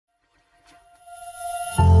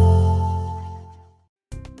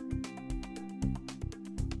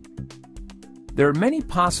There are many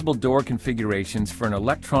possible door configurations for an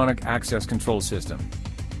electronic access control system.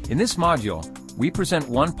 In this module, we present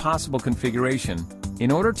one possible configuration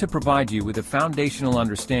in order to provide you with a foundational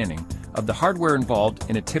understanding of the hardware involved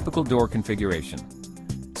in a typical door configuration.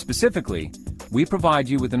 Specifically, we provide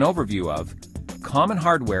you with an overview of common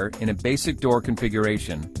hardware in a basic door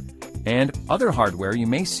configuration and other hardware you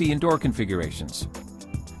may see in door configurations.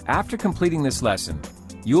 After completing this lesson,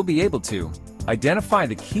 you will be able to identify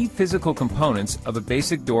the key physical components of a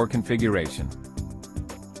basic door configuration.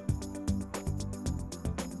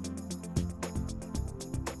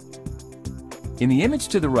 In the image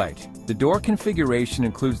to the right, the door configuration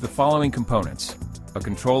includes the following components: a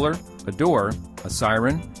controller, a door, a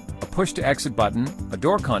siren, a push-to-exit button, a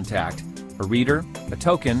door contact, a reader, a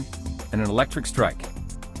token, and an electric strike.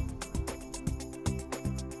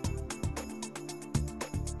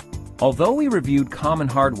 Although we reviewed common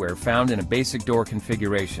hardware found in a basic door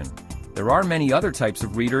configuration, there are many other types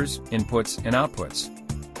of readers, inputs, and outputs.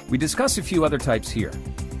 We discuss a few other types here.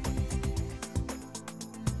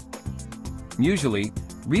 Usually,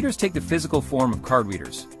 readers take the physical form of card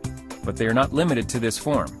readers, but they are not limited to this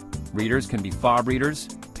form. Readers can be fob readers,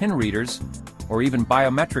 pin readers, or even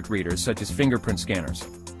biometric readers such as fingerprint scanners.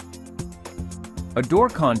 A door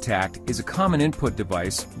contact is a common input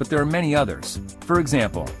device, but there are many others. For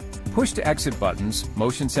example, push-to-exit buttons,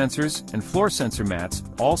 motion sensors, and floor sensor mats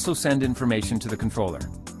also send information to the controller.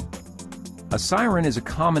 A siren is a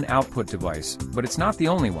common output device, but it's not the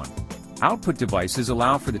only one. Output devices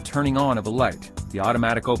allow for the turning on of a light, the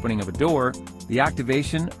automatic opening of a door, the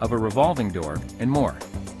activation of a revolving door, and more.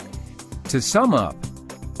 To sum up,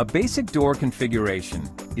 a basic door configuration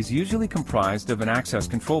is usually comprised of an access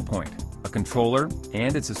control point, a controller,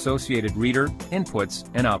 and its associated reader, inputs,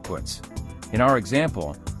 and outputs. In our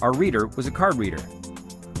example, our reader was a card reader.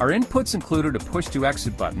 Our inputs included a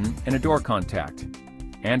push-to-exit button and a door contact,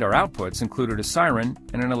 and our outputs included a siren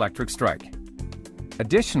and an electric strike.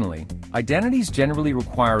 Additionally, identities generally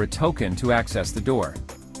require a token to access the door,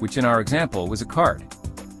 which in our example was a card.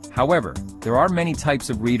 However, there are many types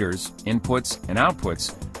of readers, inputs, and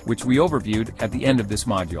outputs, which we overviewed at the end of this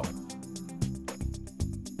module.